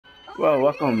Well,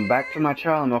 welcome back to my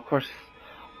channel. I'm of course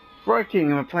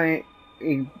working and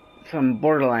playing some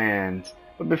Borderlands.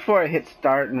 But before I hit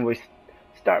start and we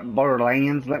start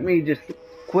Borderlands, let me just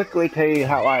quickly tell you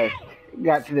how I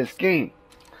got to this game.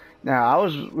 Now, I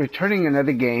was returning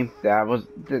another game that I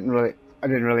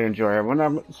didn't really enjoy. I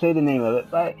want to say the name of it,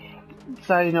 but I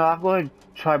decided, I'll go ahead and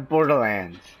try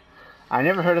Borderlands. I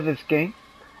never heard of this game.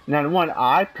 Now, the one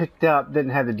I picked up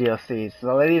didn't have the DLCs. So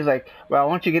the lady's like, well,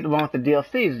 why don't you get the one with the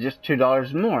DLCs? It's just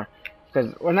 $2 more.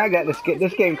 Because when I got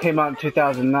this game came out in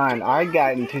 2009. I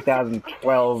got it in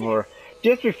 2012 or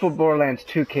just before Borderlands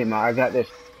 2 came out. I got this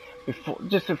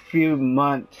just a few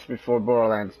months before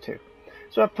Borderlands 2.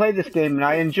 So I played this game and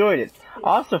I enjoyed it. I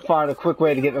also found a quick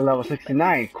way to get to level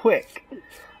 69 quick.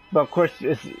 But of course,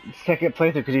 it's second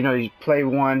playthrough because you play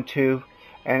 1, 2,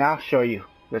 and I'll show you.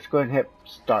 Let's go ahead and hit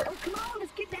start. Oh, come on,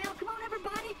 let's get down. Come on,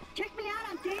 everybody. Check me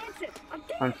out. I'm dancing.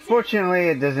 Unfortunately,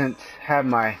 it doesn't have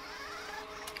my...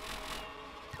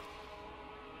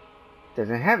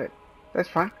 Doesn't have it. That's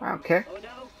fine. I don't care. Oh,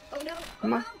 no. Oh, no.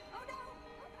 Come on. Oh,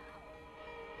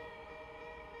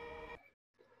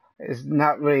 no. It's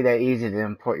not really that easy to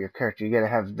import your character. You gotta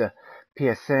have the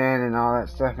PSN and all that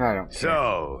stuff. I don't care.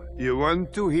 So, you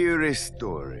want to hear a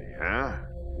story, huh?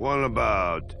 One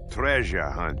about treasure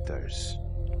hunters.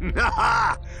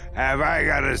 Have I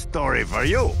got a story for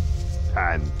you?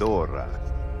 Pandora.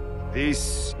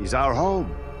 This is our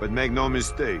home, but make no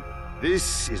mistake,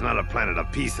 this is not a planet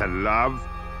of peace and love.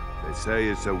 They say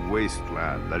it's a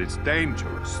wasteland, that it's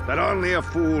dangerous, that only a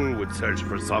fool would search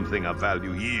for something of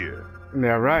value here.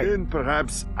 Yeah, right. Then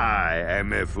perhaps I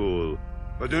am a fool.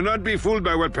 But do not be fooled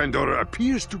by what Pandora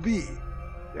appears to be.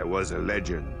 There was a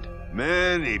legend.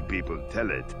 Many people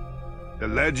tell it. The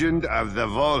legend of the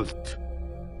Vault.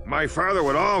 My father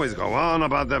would always go on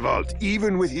about the Vault,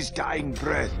 even with his dying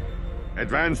breath.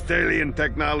 Advanced alien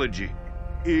technology,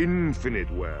 infinite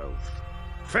wealth,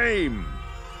 fame,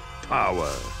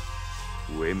 power,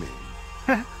 women.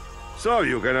 So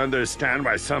you can understand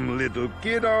why some little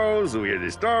kiddos who hear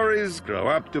the stories grow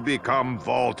up to become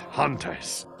Vault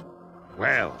Hunters.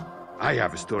 Well, I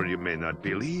have a story you may not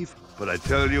believe, but I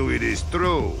tell you it is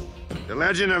true. The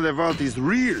legend of the Vault is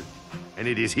real, and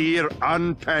it is here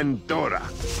on Pandora.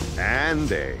 And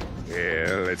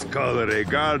let's call it a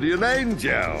guardian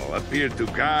angel, appeared to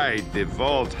guide the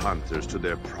Vault Hunters to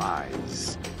their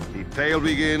prize. The tale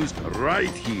begins right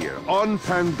here on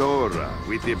Pandora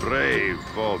with the brave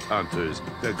Vault Hunters,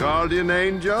 the guardian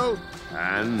angel,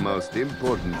 and most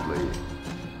importantly,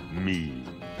 me.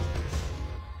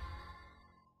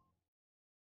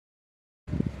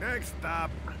 Next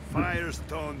stop,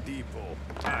 Firestone Depot.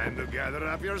 Time to gather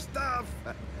up your stuff.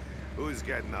 Who's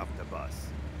getting off the bus?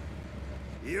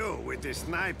 You with the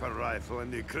sniper rifle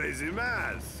and the crazy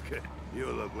mask. You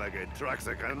look like a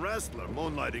Truxican wrestler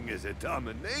moonlighting as a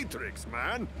dominatrix,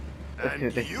 man.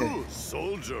 And you,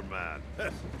 soldier man.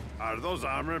 Are those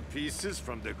armor pieces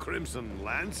from the Crimson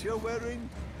Lance you're wearing?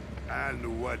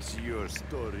 And what's your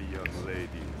story, young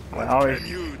lady? What can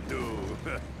you do?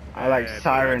 I like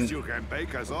Siren. You can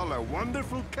bake us all a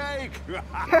wonderful cake.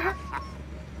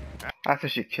 After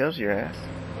she kills your ass.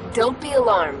 Don't be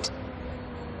alarmed.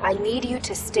 I need you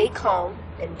to stay calm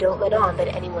and don't let on that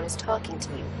anyone is talking to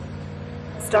you.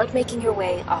 Start making your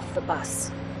way off the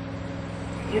bus.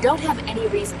 You don't have any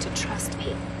reason to trust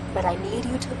me, but I need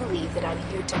you to believe that I'm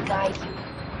here to guide you.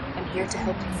 I'm here to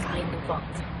help you find the vault.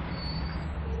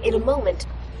 In a moment,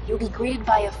 you'll be greeted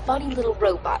by a funny little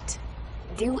robot.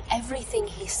 Do everything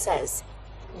he says.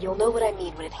 You'll know what I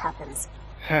mean when it happens.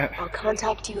 I'll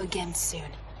contact you again soon.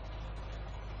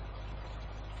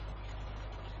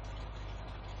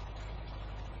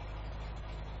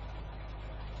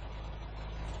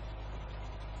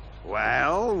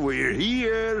 Well, we're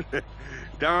here.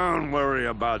 Don't worry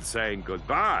about saying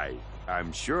goodbye.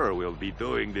 I'm sure we'll be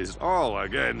doing this all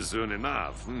again soon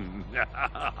enough.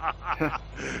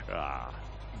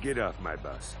 Get off my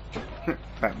bus.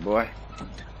 Fat boy.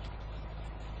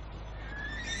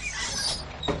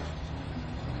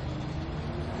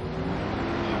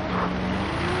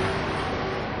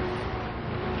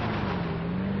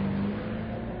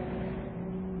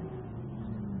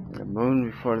 The moon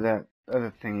before that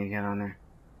other thing you got on there.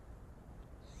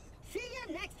 See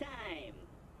you next time.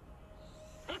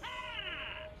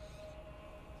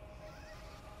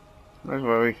 That's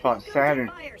where we fought Saturn.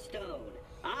 Firestone.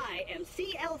 I am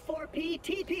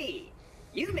CL4PTP.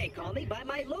 You may call me by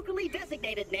my locally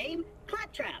designated name,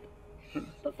 Claptrap.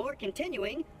 Before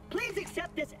continuing, please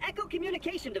accept this Echo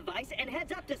communication device and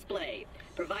heads-up display,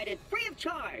 provided free of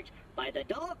charge by the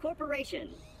Doll Corporation.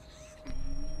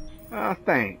 Oh,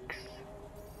 thanks.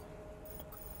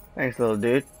 Thanks, little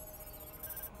dude.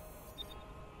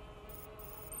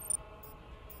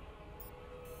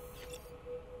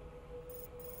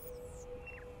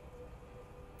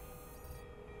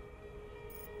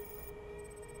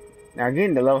 Now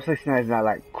again, the level 69 is not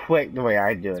like quick the way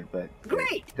I do it, but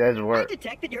Great! it does I work.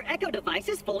 detect that your Echo device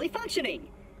is fully functioning.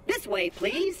 This way,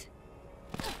 please.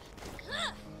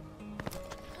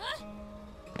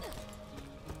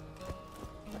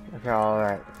 Look at all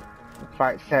that.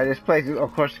 Fight Saturn. This place,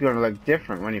 of course, is going to look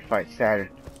different when you fight Saturn.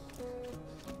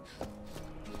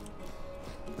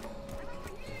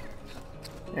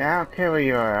 Yeah, I don't care where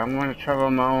you are. I'm going to travel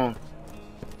on my own.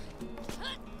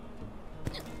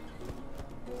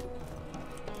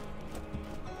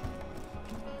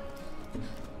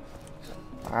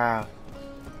 Wow.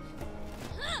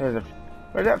 Where's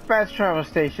that fast travel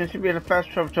station? Should be in a fast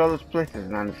travel to all those places.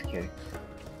 No, I'm just kidding.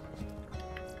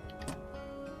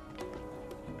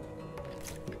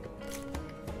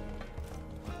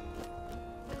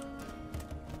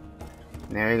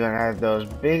 Now you're gonna have those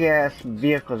big ass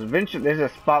vehicles. Eventually, there's a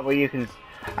spot where you can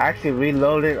actually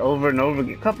reload it over and over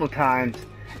a couple times,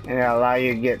 and it'll allow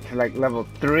you to get to like level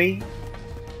 3.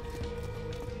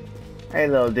 Hey,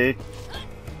 little dude.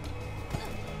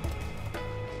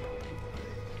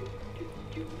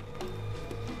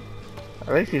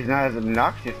 At least he's not as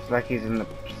obnoxious like he's in the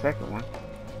second one.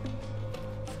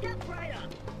 Step right up.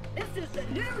 This is the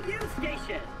new U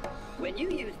station. When you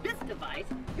use this device,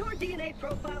 your DNA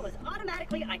profile is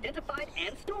automatically identified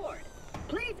and stored.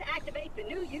 Please activate the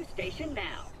new U station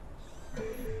now.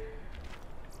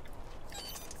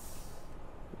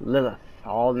 Lilith,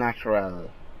 all natural.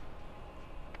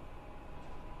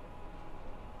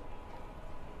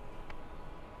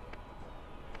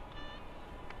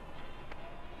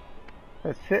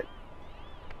 That's it.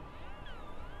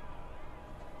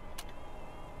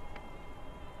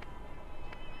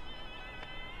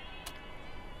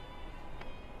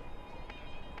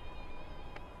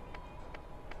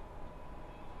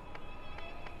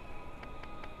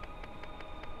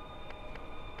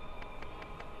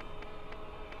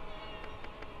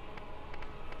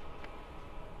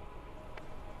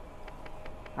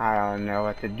 I don't know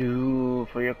what to do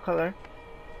for your color.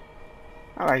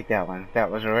 I like that one.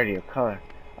 That was already a color.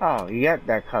 Oh, you got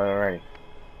that color already.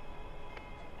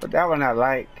 But that one I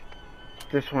like.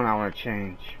 This one I want to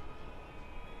change.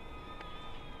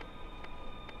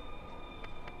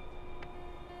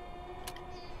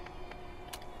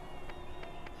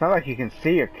 It's not like you can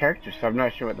see your character, so I'm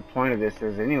not sure what the point of this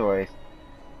is anyways.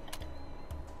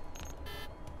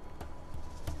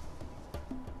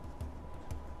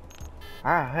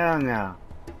 Ah, hell no.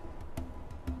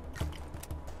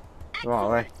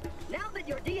 Well, now that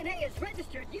your DNA is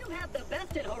registered, you have the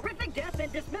best in horrific death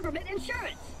and dismemberment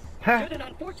insurance. Huh. Should an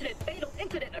unfortunate fatal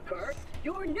incident occur,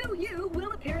 your new you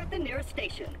will appear at the nearest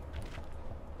station.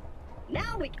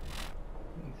 Now we...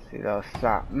 See those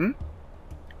something.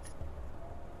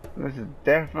 This is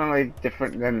definitely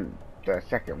different than the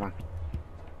second one.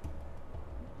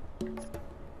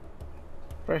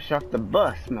 Fresh off the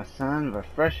bus, my son. We're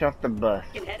fresh off the bus.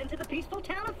 can head into the peaceful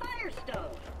town of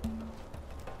Firestone.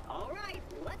 All right,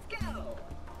 let's go.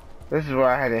 This is where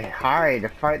I had to hide to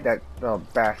fight that little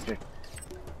bastard.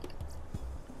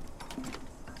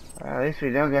 At least we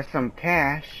don't get some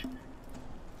cash.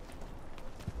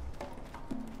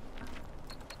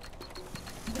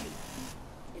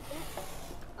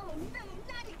 Oh no,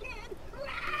 not again!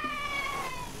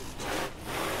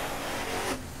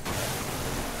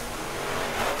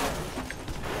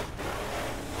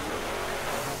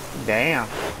 Damn.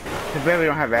 Too bad we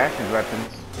don't have acid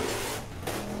weapons.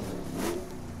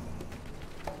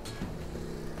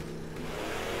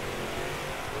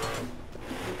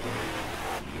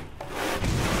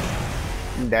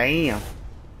 Damn.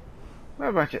 What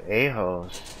a bunch of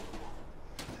a-holes.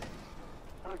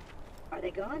 Are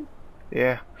they gone?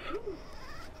 Yeah.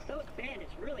 Those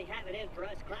bandits really have it in for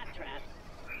us claptraps.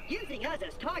 Using us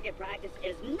as target practice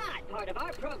is not part of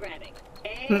our programming.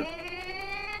 And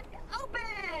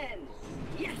open!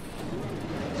 Yes!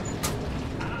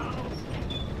 Oh.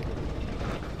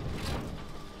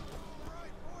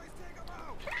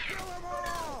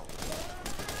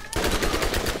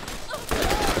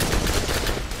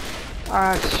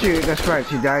 Ah, shoot, that's right,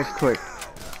 she dies quick.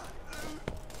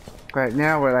 Right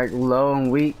now we're like low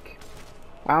and weak.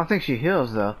 I don't think she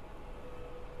heals though.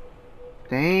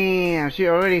 Damn, she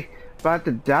already about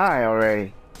to die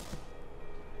already.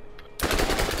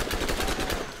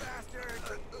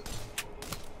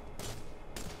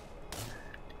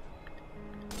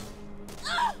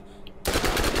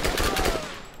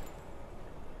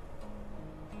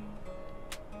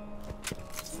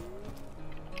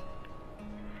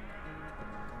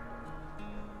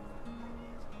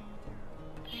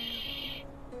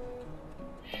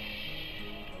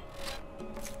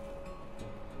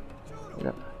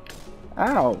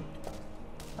 Ow!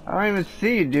 I don't even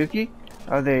see you, Dookie.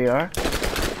 Oh, there you are.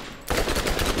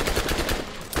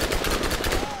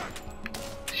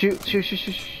 Shoot, shoot, shoot,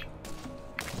 shoot, shoot.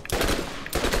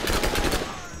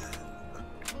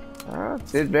 Oh,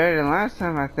 did better than last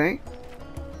time, I think.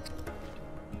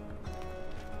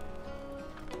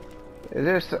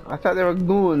 I thought there were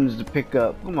goons to pick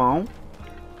up. Come on.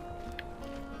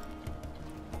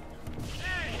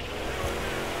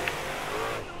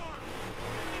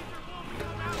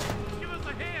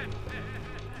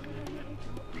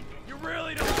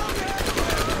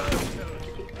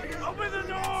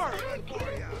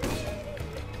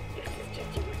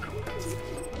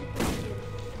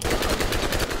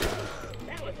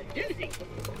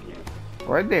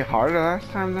 Weren't they harder last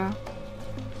time though?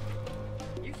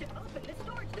 You should open the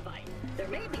storage device. There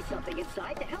may be something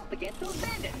inside to help against those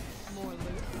bandits. More loot?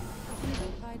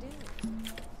 I do.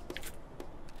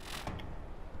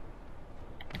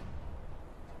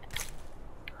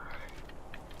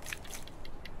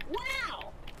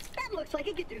 Wow! That looks like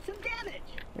it could do some damage.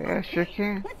 Yeah, sure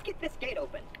can. Let's get this gate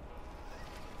open.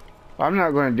 I'm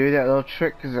not going to do that little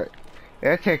trick because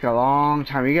it'll take a long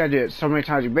time. You gotta do it so many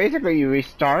times. Basically, you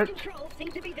restart,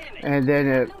 and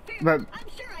then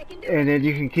and then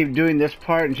you can keep doing this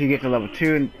part until you get to level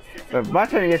 2. But by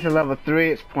the time you get to level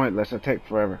 3, it's pointless. It'll take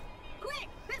forever. Quick,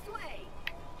 this way.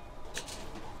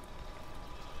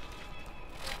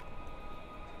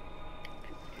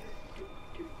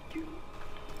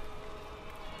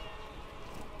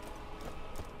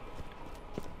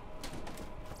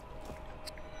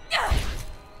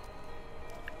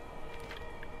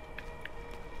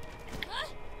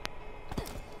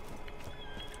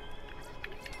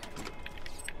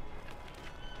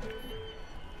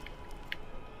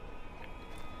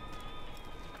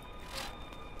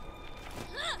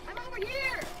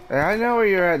 Hey, I know where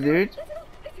you're at, dude.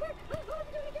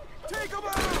 Take him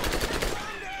out!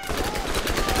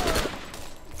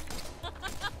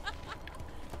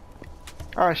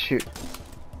 Oh shoot!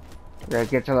 Gotta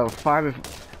get to level 5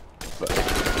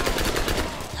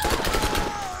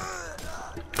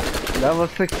 Level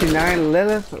 69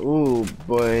 Lilith. Ooh,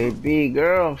 baby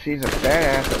girl, she's a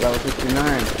badass at level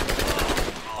 69.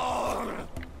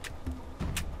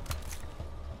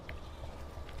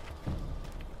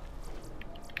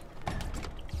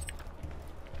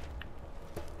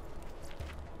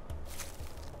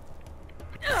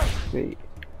 See,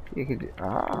 you could do,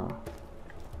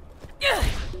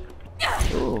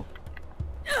 Ooh.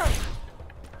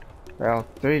 Well,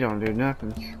 3 don't do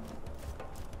nothing.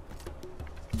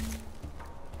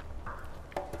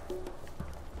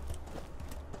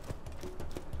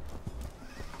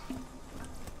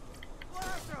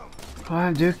 Come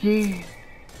on, Dookie.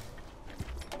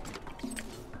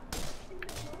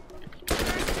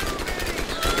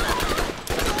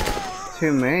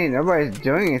 Too many. Nobody's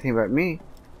doing anything but me.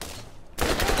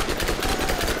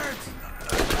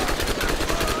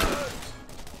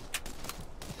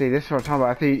 See, this is what I'm talking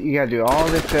about. I think you gotta do all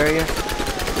this area.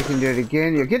 You can do it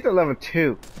again. You'll get to level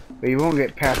 2, but you won't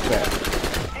get past that.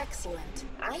 Excellent.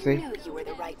 I See? knew you were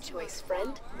the right choice,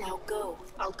 friend. Now go.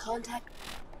 I'll contact...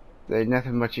 There's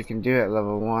nothing much you can do at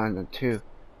level 1 and 2.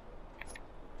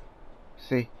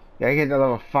 See, you gotta get to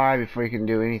level 5 before you can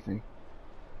do anything.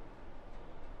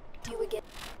 you again.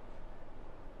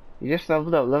 You just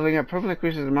leveled up. Leveling up permanently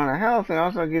increases the amount of health and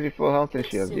also gives you full health and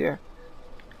shields. Yeah.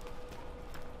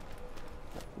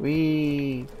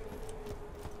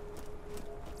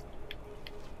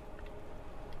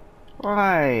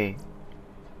 Why?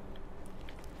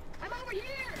 I'm over here.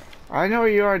 I know where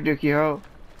you are, Dookie Ho.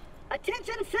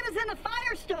 Attention, citizen of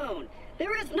Firestone.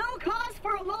 There is no cause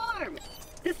for alarm.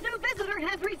 This new visitor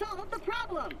has resolved the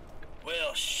problem.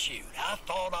 Well, shoot, I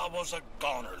thought I was a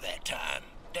goner that time.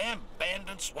 Damn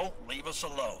bandits won't leave us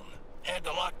alone. Had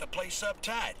to lock the place up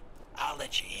tight. I'll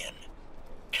let you in.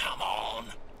 Come on.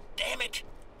 Damn it.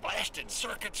 Blasted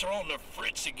circuits are on the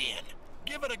fritz again.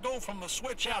 Give it a go from the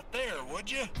switch out there,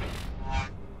 would you?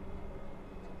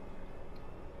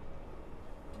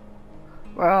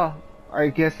 Well, I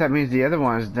guess that means the other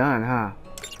one's done, huh?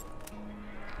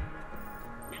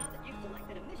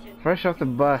 Fresh off the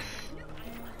bus.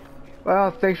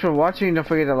 Well, thanks for watching. Don't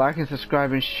forget to like and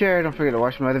subscribe and share. Don't forget to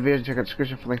watch my other videos and check out the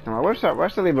description for links to my website.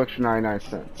 Watch the books for 99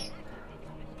 cents.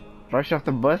 Fresh off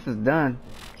the bus is done.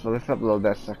 So let's upload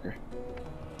that sucker.